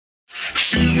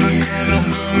kind of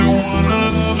girl you wanna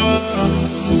love her.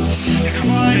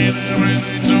 Trying every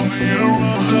day to be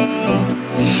around her.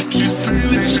 She's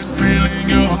stealing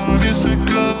your heart in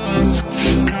seconds.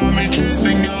 Got me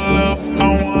chasing your love, I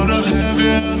wanna have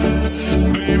you.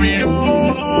 Baby,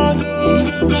 you're harder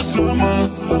than the summer.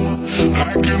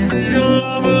 I can be your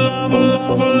lover.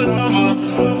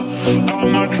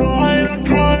 I'm not trying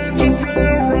to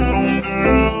play around,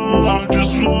 girl. I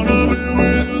just wanna be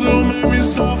with you, don't make me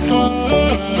suffer.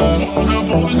 All the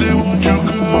boys, they want you,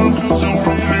 girl, cause you're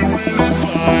really, really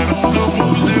fine. All the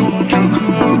boys, they want you,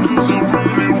 girl, cause you're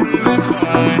really, really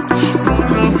fine.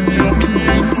 Wanna be your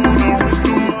king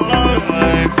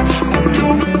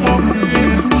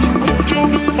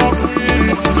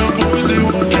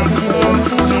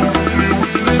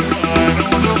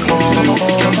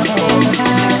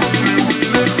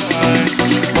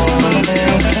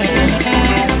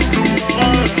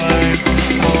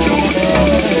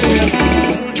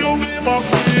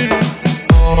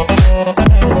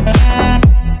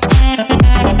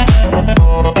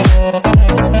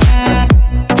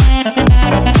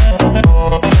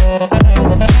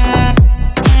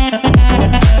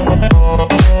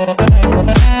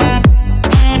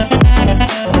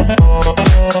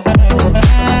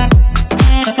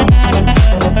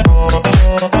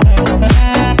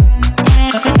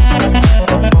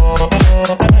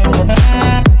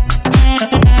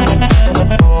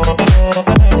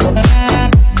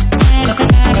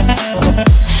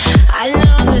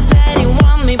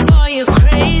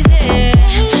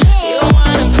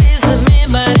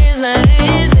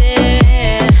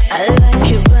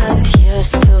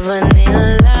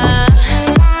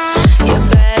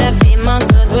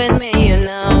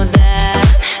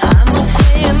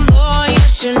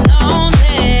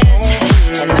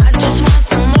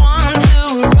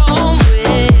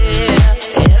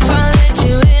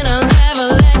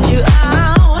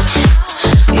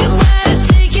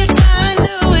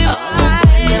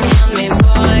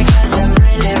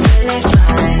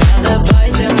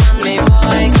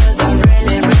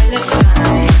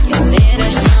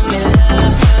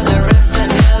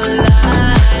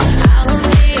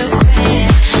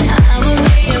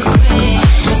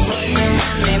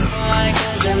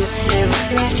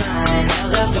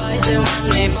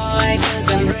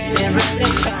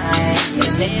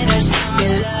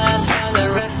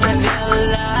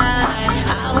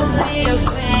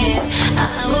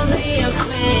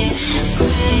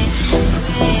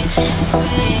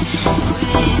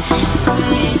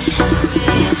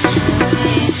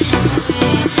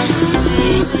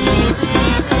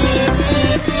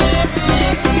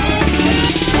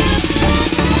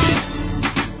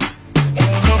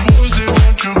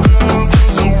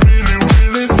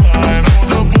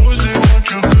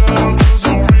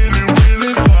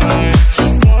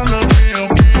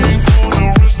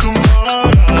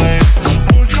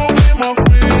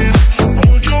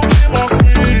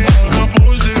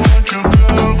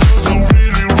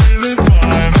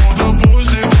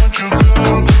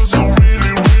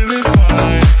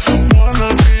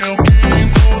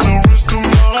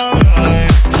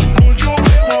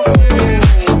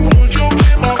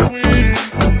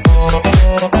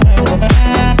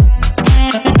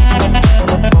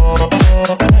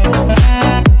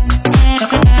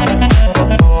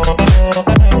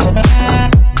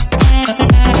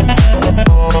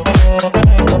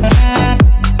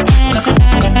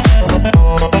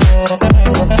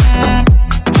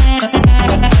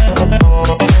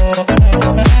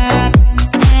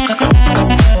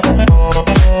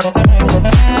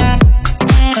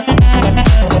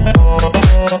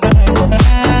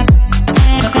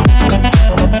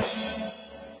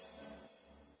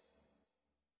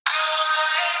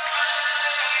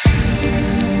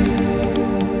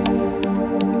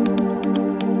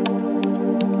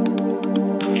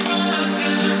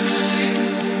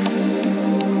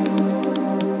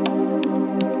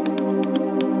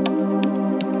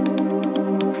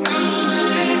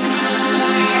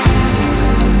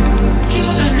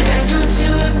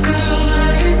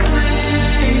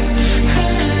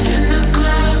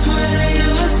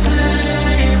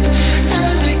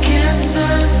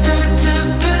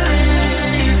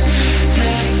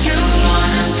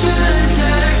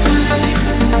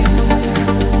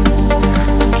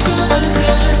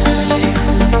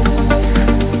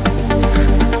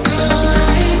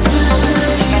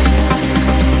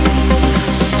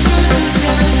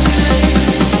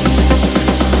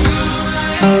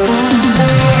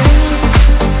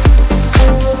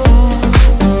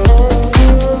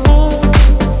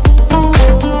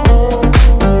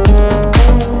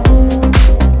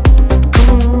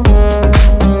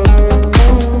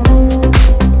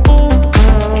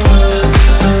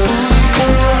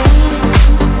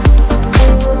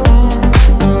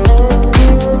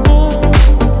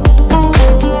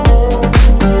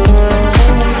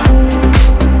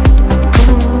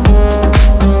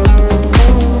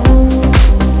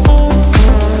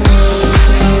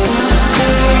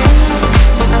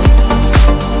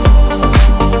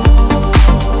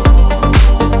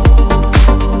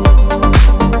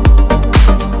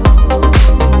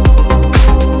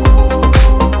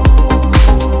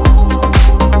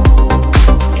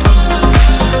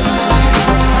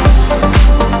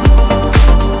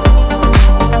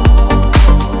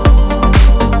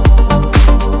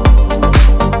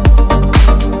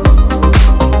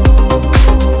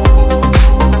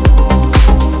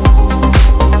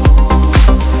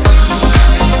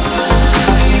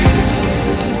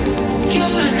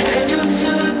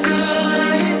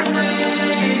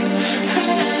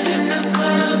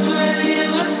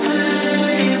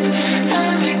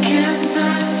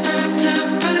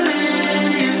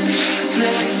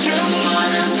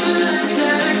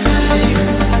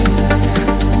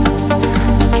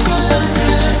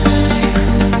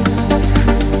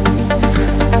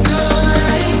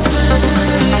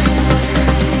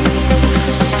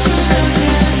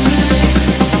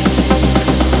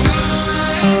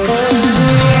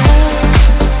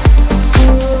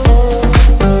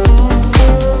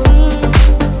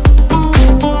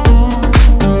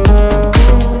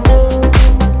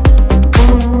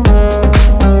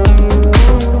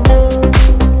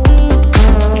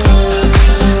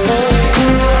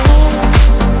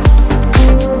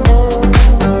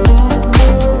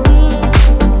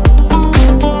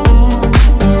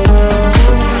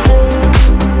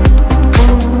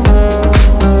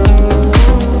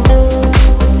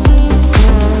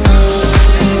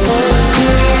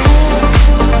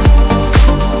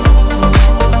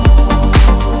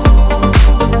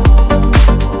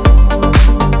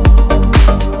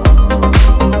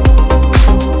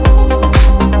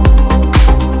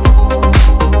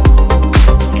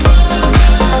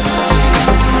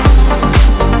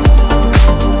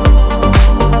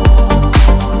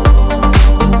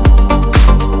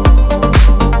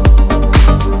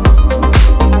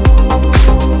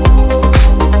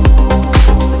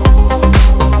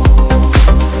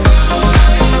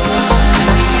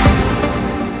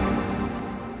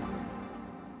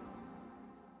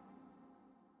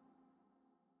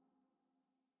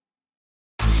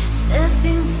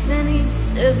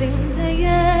sevdim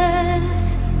diye.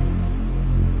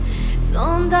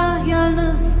 Sonda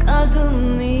yalnız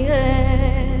kaldım niye?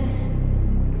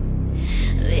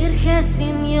 Bir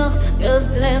kesim yok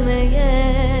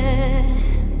gözlemeye.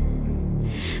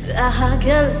 Daha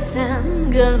gelsen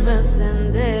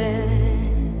gelmesen de.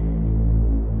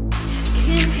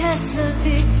 Kim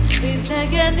kesildi bize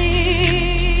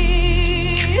gelip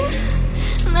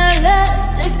neler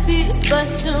çekti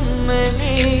başım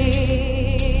benim.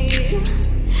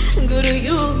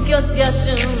 Gürüyüp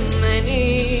gözyaşım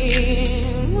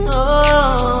benim.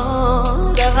 Oh,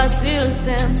 daha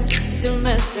silsem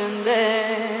silmesen de.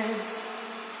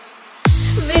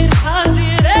 Bir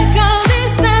hatire kaldı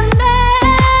sende.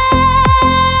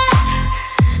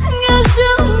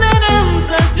 Gözümden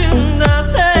saçımda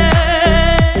pe.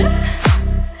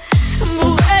 Bu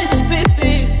eş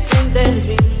bitti sen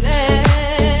derdinle.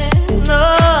 No,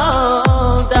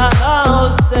 daha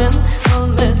olsun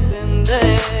olmasın de.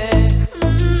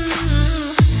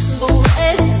 Bu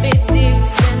eş bitti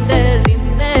sen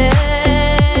derdinle.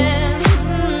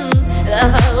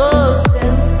 Daha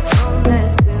olsun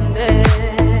olmasın de.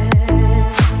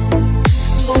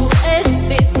 Bu eş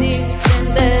bitti sen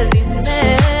derdinle.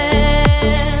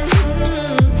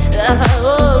 Daha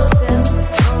olsun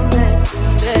olmasın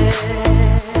de.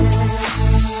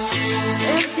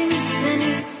 Sevdim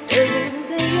seni sevdim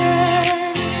diye.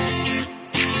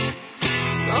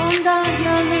 Sonda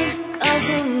yalnız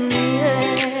kaldım niye?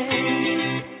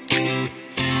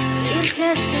 Bir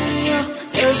kesim yok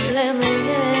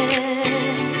özlemeye.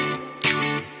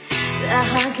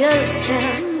 Daha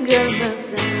gelsen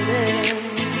gelmesen de.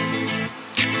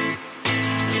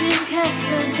 Kim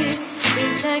kesildi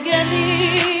bize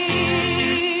gelip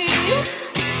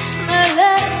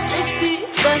neler çekti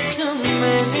başım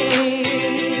benim.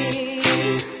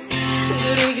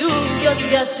 Yürüyüp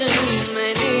gözyaşım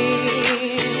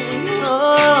benim.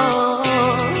 Oh,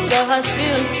 daha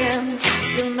silsem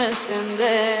silmesen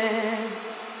de.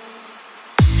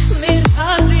 Bir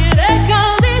hatire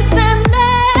kaldı sende.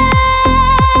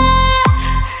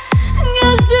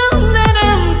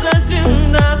 Gözümden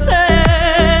saçımda pe.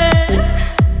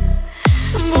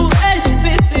 Bu eş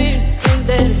bitti sen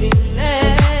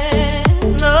derdinle.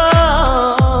 No,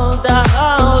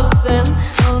 daha olsun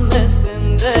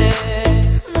olmasın de.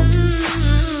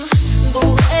 Bu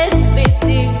eş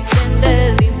bitti sen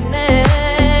derdinle.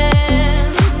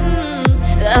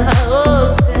 Daha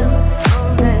olsun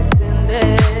olmasın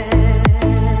de.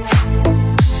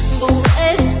 Bu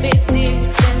eş bitti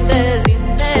sen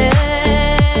derdinle.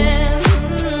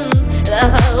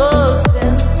 Daha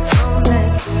olsun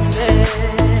olmasın de.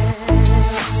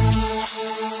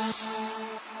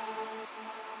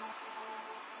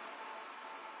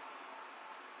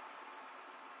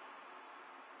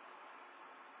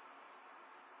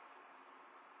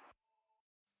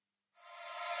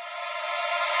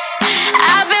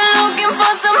 I've been looking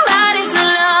for somebody to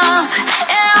love.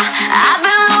 Yeah, I've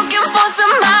been looking for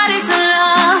somebody to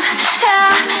love.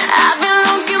 Yeah, I've been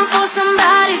looking for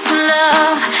somebody to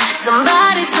love.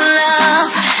 Somebody to love.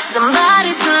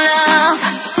 Somebody to love.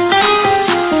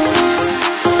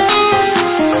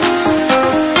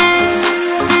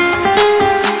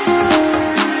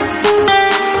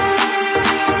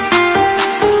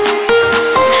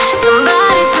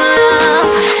 Somebody to love.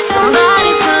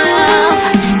 Somebody to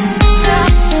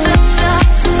love.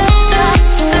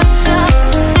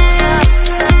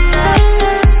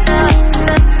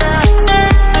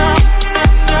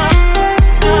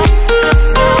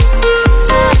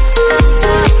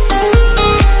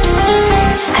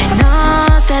 I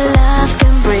know that love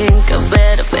can bring a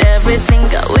bit of everything.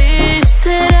 I wish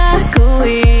that I could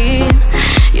win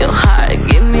your heart.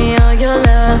 Give me all your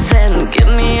love and give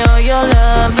me all your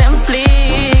love and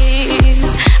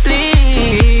please,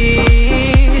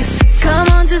 please, come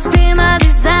on, just be my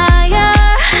desire.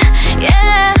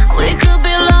 Yeah, we could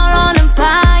build our own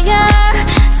empire.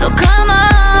 So come on.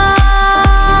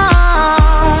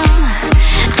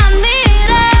 I need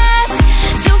it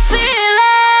to feel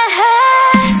it.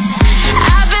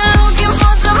 I've been looking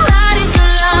for somebody to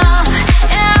love.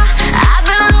 Yeah, I've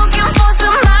been looking for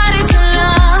somebody to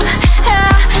love.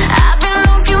 Yeah, I've been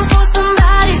looking for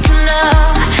somebody to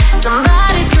love.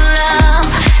 Somebody to love.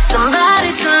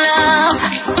 Somebody to love.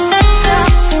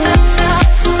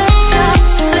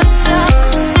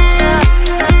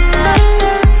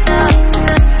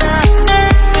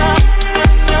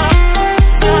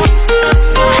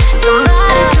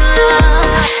 Somebody to love.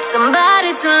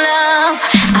 Somebody to love.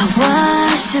 I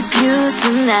worship you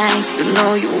tonight. You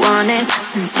know you want it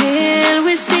until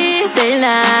we see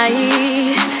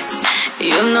daylight.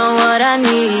 You know what I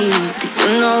need. You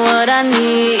know what I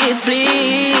need.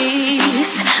 Please,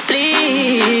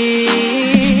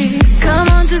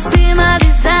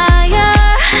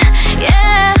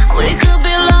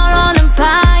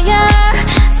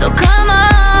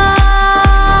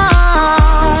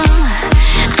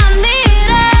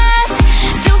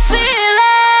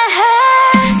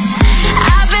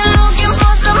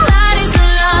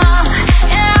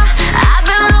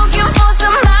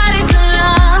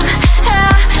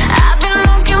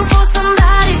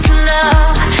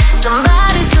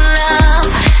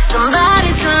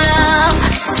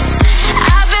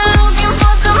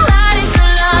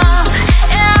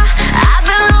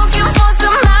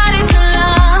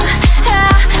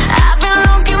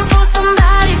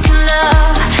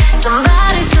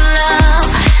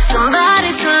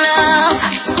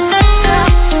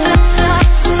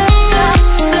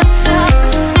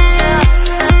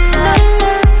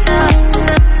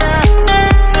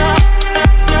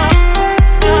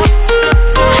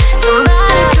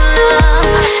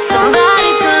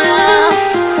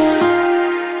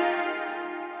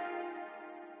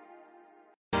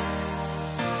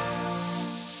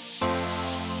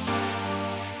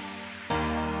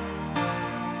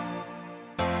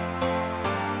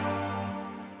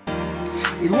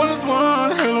 It was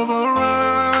one hell of a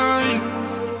ride.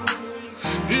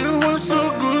 It was so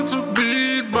good to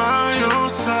be by your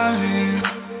side.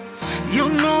 You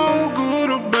know, good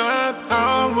or bad,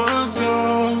 I was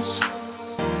yours.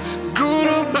 Good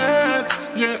or bad,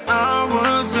 yeah, I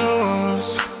was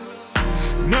yours.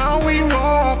 Now we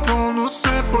walk on the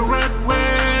separate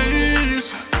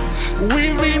ways.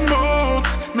 We've been both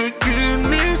making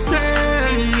mistakes.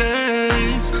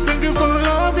 Thank you for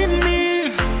loving me.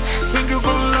 Thank you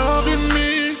for loving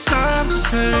me. Time to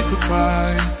say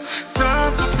goodbye.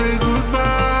 Time to say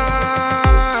goodbye.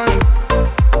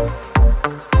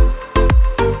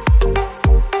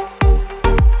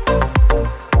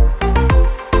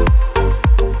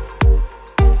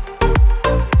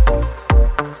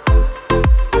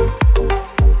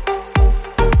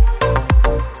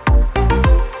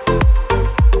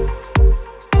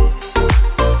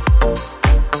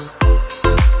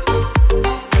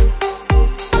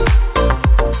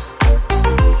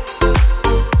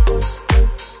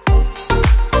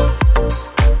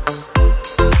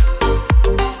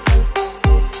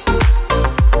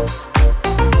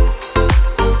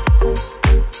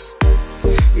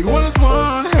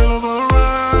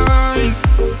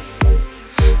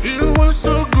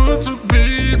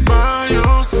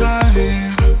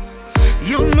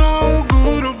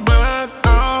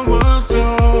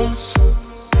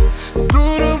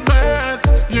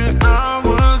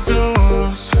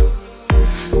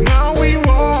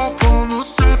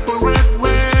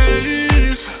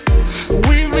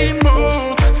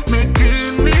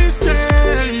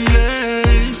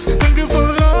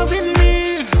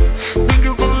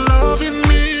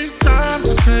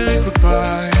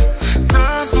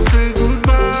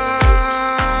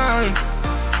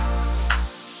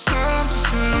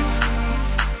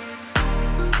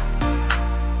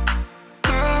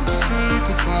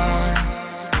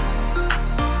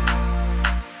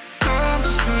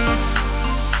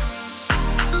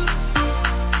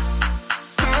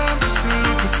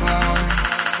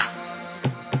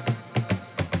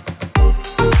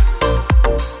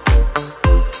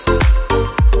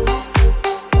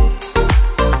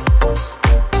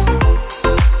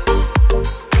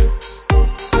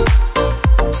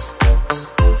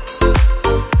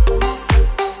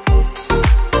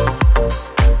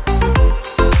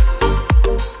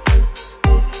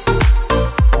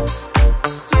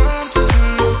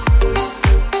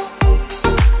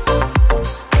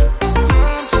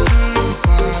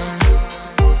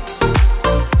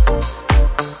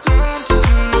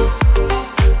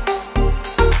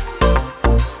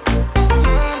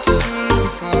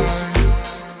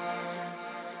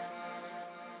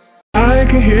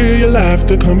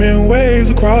 Come in waves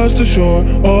across the shore.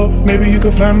 Or maybe you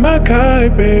could fly my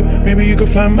kite, babe. Maybe you could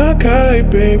fly my kite,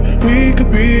 babe. We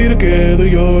could be together,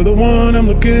 you're the one I'm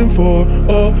looking for.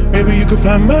 Or maybe you could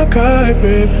fly my kite,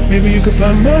 babe. Maybe you could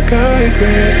fly my kite,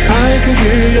 babe. I can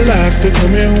hear your laughter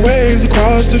come in waves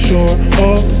across the shore.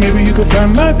 Or maybe you could fly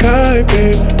my kite,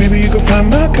 babe. Maybe you could fly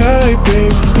my kite,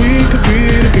 babe. We could be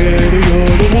together,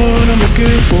 you're the one I'm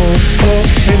looking for. Or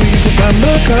maybe you could fly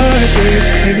my kite, babe.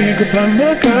 Maybe you could fly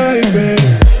my kite, babe.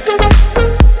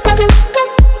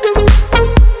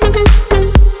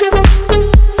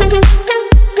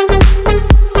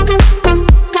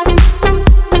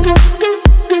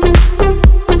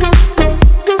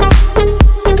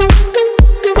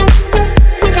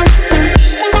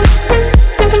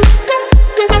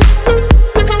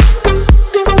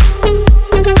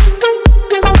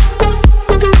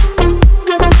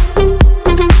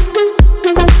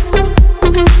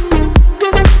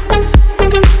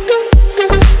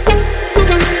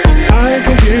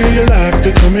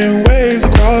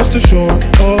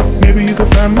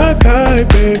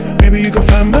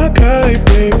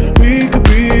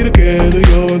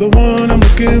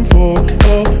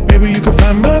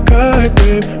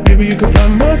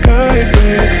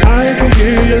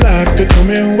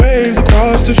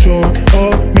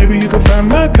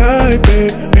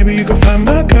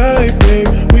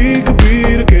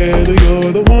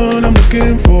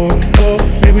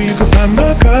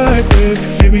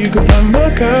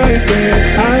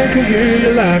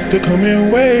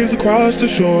 The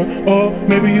shore, or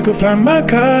maybe you could fly my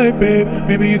kite, babe.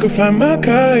 Maybe you could fly my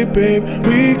kite, babe.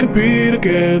 We could be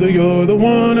together, you're the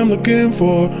one I'm looking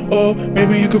for. Or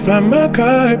maybe you could fly my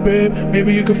kite, babe.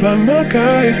 Maybe you could fly my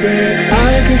kite, babe.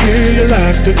 I can hear your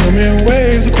laughter coming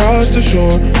waves across the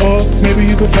shore. Or maybe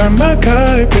you could fly my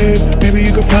kite, babe. Maybe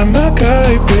you could fly my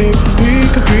kite, babe. We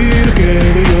could be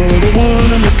together, you're the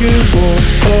one I'm looking for.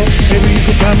 Or maybe you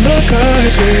could fly my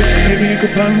kite, babe. Maybe you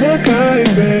could fly my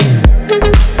kite, babe.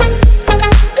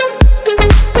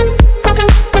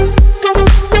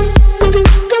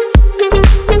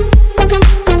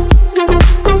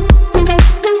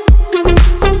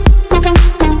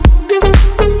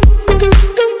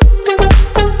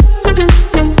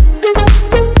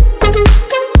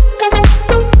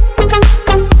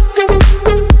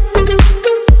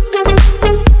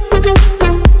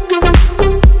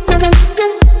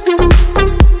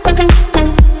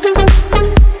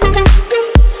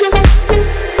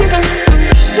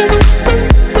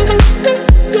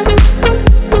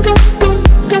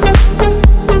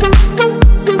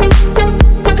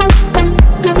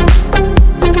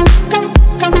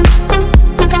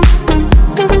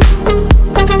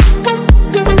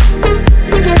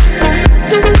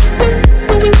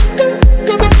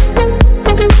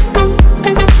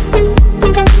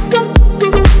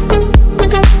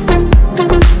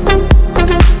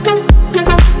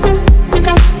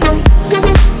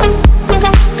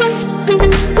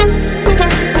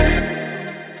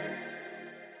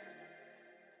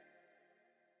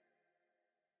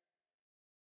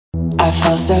 I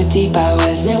fell so deep I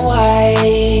wasn't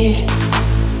wise.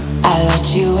 I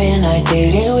let you in, I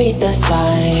didn't read the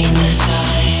signs.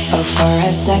 Oh, for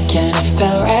a second it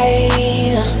felt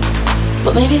right,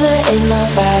 but maybe there ain't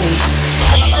nobody.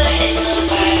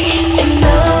 And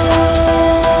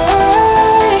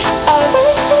I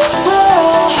wish you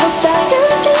well, hope that you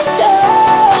can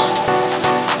tell.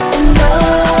 And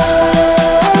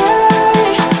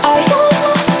I got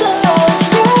myself,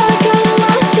 yeah, I got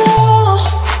myself.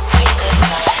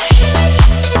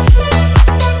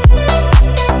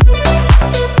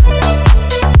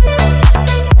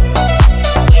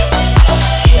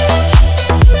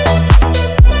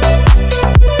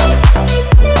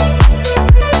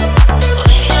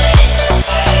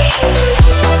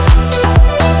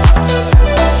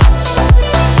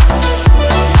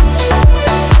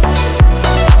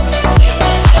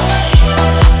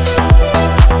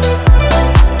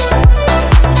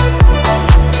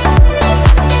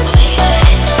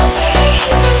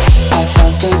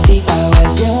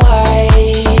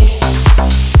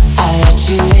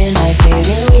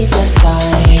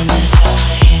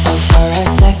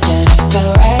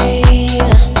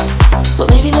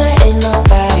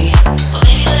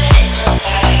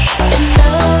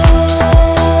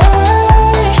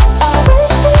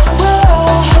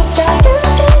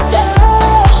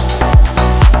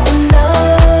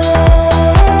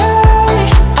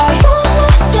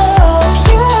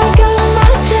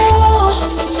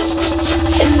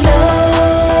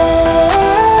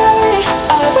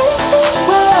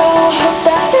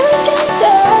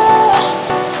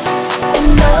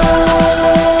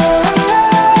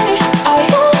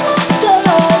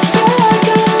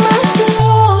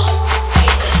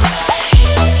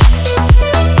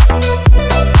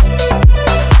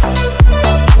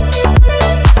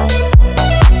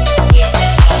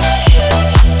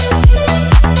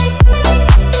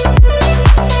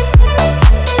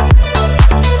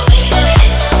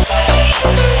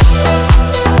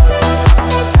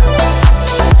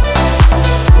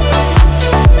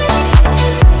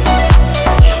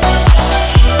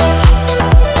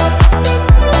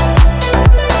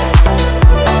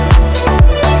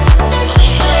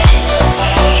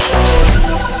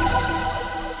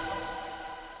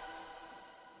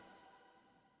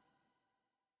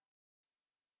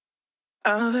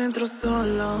 Adentro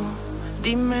solo,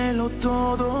 dímelo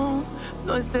todo.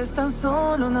 No estés tan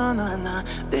solo, na, na, na.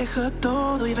 Deja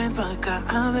todo y ven pa' acá.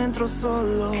 Adentro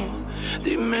solo,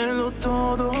 dímelo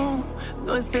todo.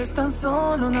 No estés tan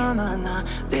solo, na, na, na.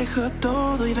 Deja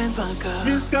todo y ven pa' acá.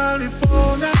 Miss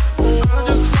California, oh, I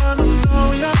just wanna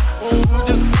know ya. Oh, I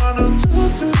just wanna do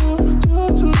with you.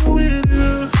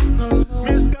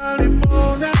 Miss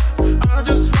California, I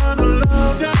just wanna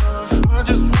love ya. I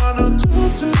just wanna do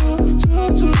with you.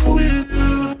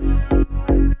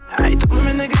 Ay, tú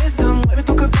me negresa, mueve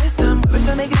tu cabeza, mueve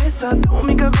esta negresa, tú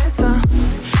mi cabeza.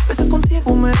 Besas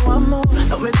contigo, mero amor,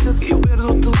 no me digas que yo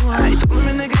pierdo todo. Ay, tú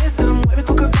me negresa, mueve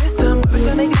tu cabeza, mueve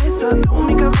esta negresa, tú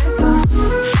mi cabeza.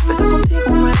 Besas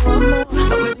contigo, mero amor,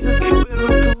 no me digas que yo pierdo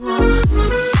todo.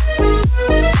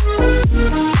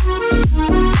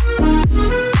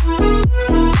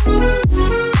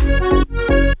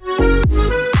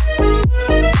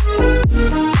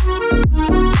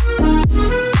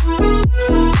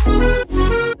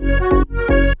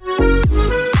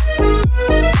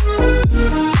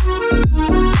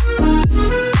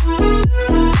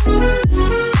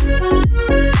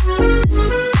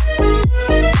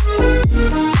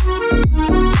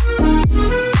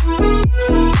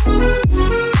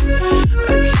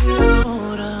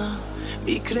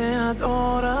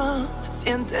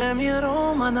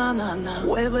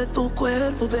 Mueve tu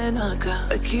cuerpo, ven acá,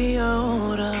 aquí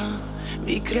ahora.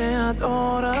 Mi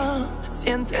creadora,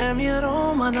 siente mi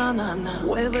aroma, na, na, na.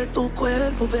 Mueve tu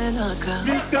cuerpo, ven acá.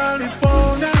 Miss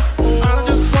California, oh, I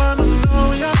just wanna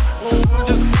know ya. Oh, I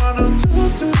just wanna do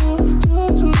with you.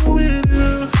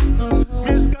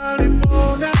 Miss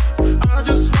California, I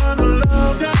just wanna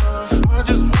love ya. I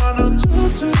just wanna do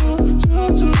with you.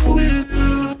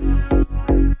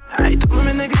 Ay, tú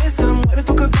me negresa, mueve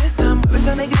tu cabeza, mueve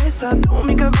esta negresa, tú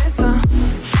mi cabeza.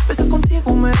 Besas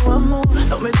contigo, mero amor,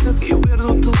 no me digas que yo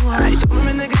pierdo todo. Ay, tú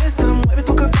me negresa, mueve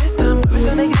tu cabeza, mueve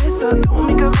esta negresa, tú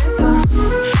mi cabeza.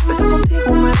 Besas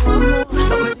contigo, mero amor,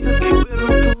 no me digas que yo pierdo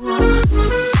todo.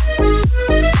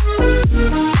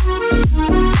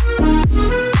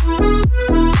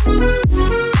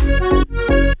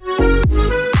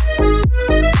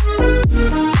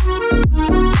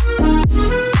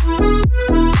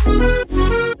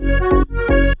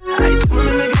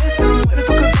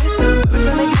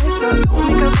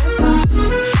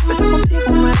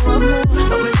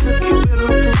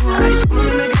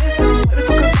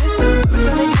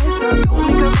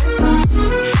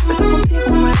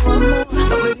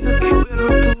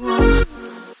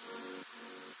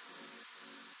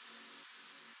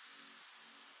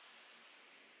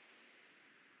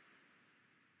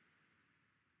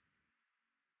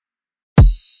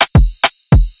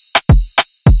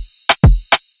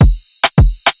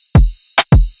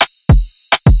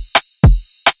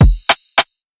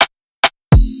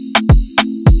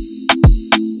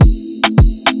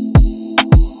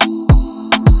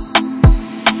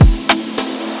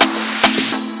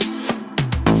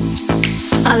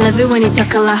 I love it when you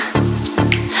Tocalame.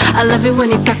 I love it when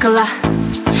you Tocalame.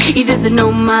 He doesn't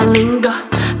know my lingo,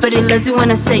 but he loves it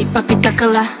when I say papi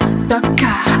Tocalame.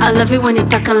 I love it when you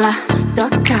Tocalame.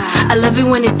 I love it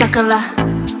when you Tocalame.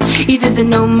 He doesn't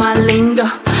know my lingo,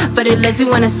 but he loves it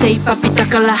when I say papi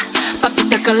Tocalame. Papi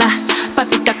Tocalame,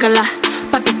 papi Tocalame,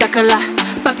 papi Tocalame,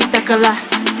 papi Tocalame.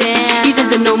 Damn, he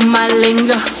doesn't know my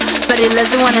lingo, but he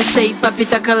loves it when I say papi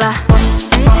Tocalame.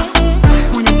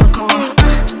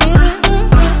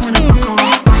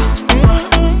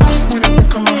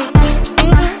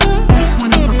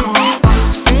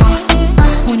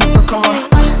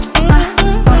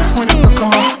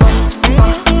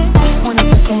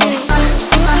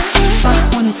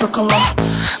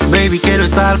 Baby, quiero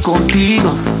estar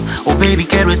contigo. Oh, baby,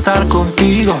 quiero estar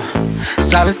contigo.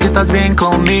 Sabes que estás bien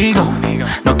conmigo.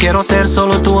 No quiero ser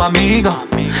solo tu amigo.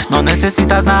 No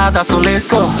necesitas nada, so let's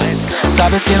go.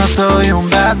 Sabes que no soy un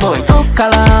bad boy.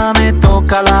 Tocalame,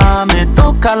 Tocalame,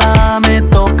 Tocalame,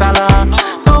 Tocalame,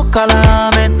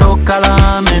 Tocalame,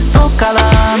 Tocalame,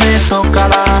 Tocalame,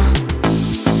 Tocalame.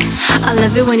 I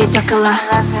love it when you Tocalame.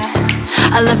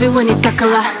 I love it when you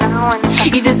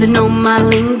Tocalame. He doesn't know my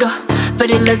lingo, but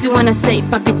he loves it when I say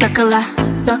papi Tocalame.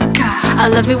 I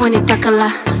love it when you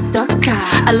Tocalame.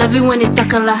 I love it when you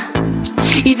Tocalame.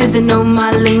 He doesn't know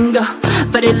my lingo,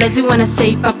 but he loves it when I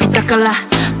say papi Tocalame.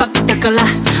 Papi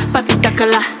Tocalame, papi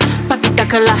Tocalame, papi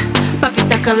Tocalame, papi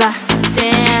Tocalame.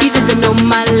 Damn, he doesn't know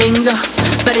my lingo,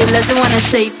 but he loves it when I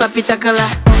say papi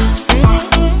Tocalame.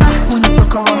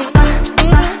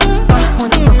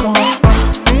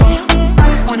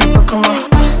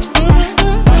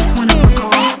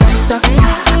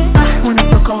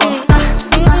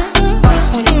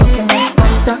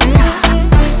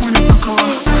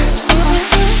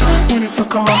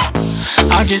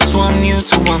 I just want you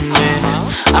to want me.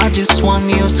 I just want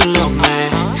you to love me.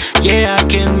 Yeah, I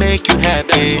can make you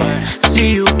happy.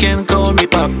 See, you can call me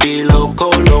papi, loco,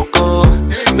 loco.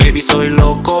 Baby, soy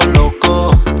loco,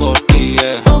 loco por ti,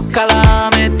 yeah.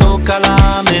 Tocalame,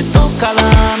 Tocalame,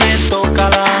 Tocalame,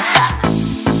 Tocalame.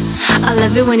 I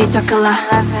love it when you Tocalame.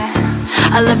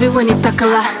 I love it when you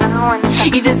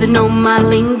Tocalame. He doesn't know my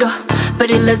lingo, but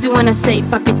he loves it when I say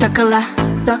papi Tocalame.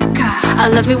 I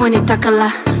love it when you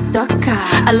Tocalame.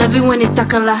 I love it when you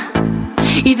Tocalame.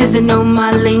 He doesn't know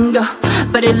my lingo,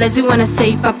 but he loves it when I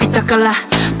say papi Tocalame.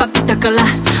 Papi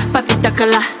Tocalame, papi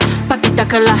Tocalame, papi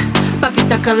Tocalame, papi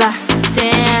Tocalame.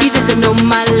 Damn, he doesn't know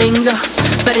my lingo,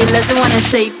 but he loves it when I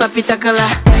say papi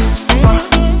Tocalame.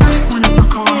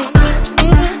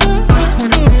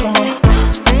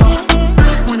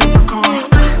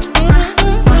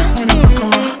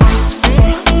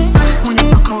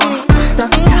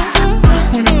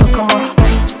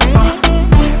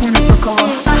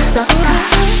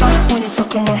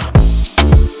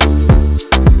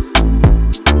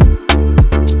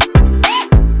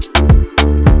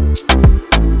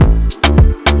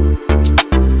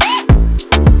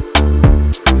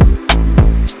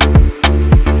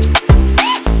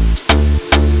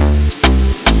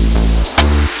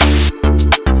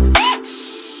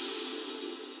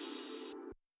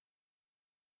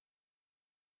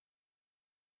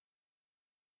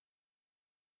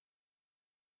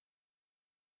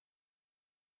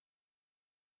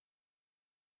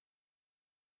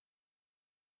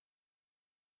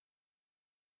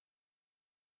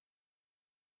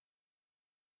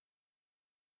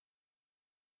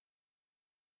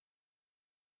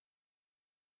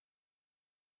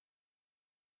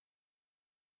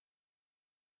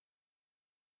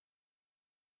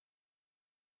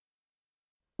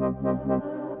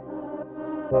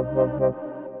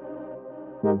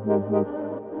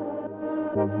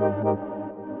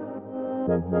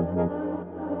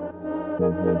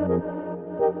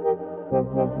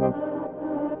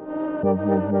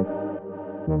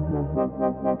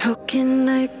 How can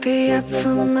I pay up for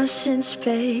my sins,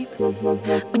 babe?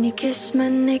 When you kiss my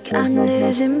neck, I'm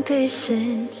losing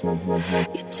patience.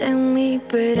 You tell me,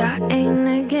 but I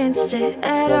ain't against it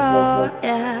at all,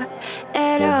 yeah,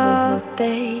 at all,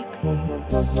 babe.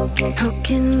 How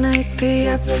can I pay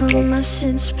up for my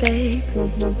sins, babe?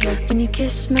 When you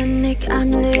kiss my neck,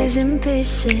 I'm losing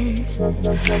patience.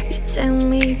 You tell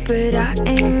me, but I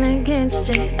ain't against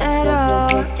it at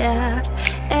all, yeah,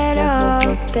 at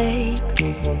all, babe.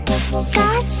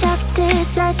 Touch after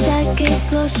touch, I get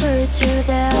closer to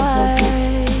the heart.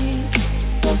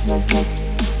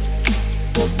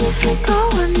 Go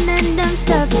on and don't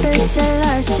stop it till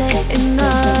I say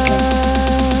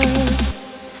enough.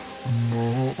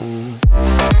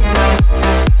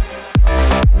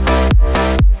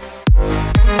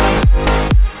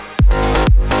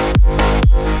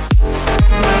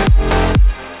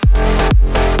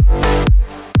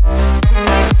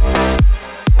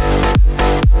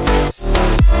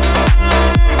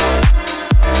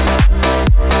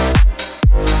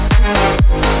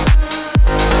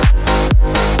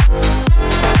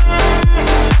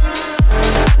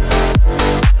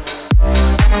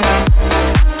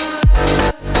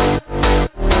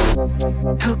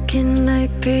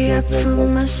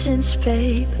 sense,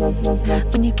 babe.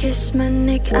 When you kiss my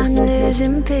neck, I'm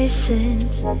losing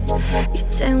patience. You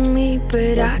tell me,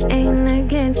 but I ain't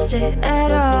against it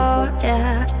at all,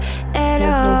 yeah, at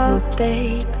all,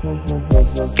 babe.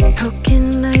 How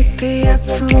can I pay up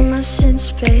for my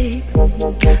sins, babe?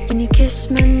 When you kiss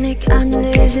my neck, I'm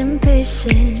losing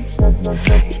patience.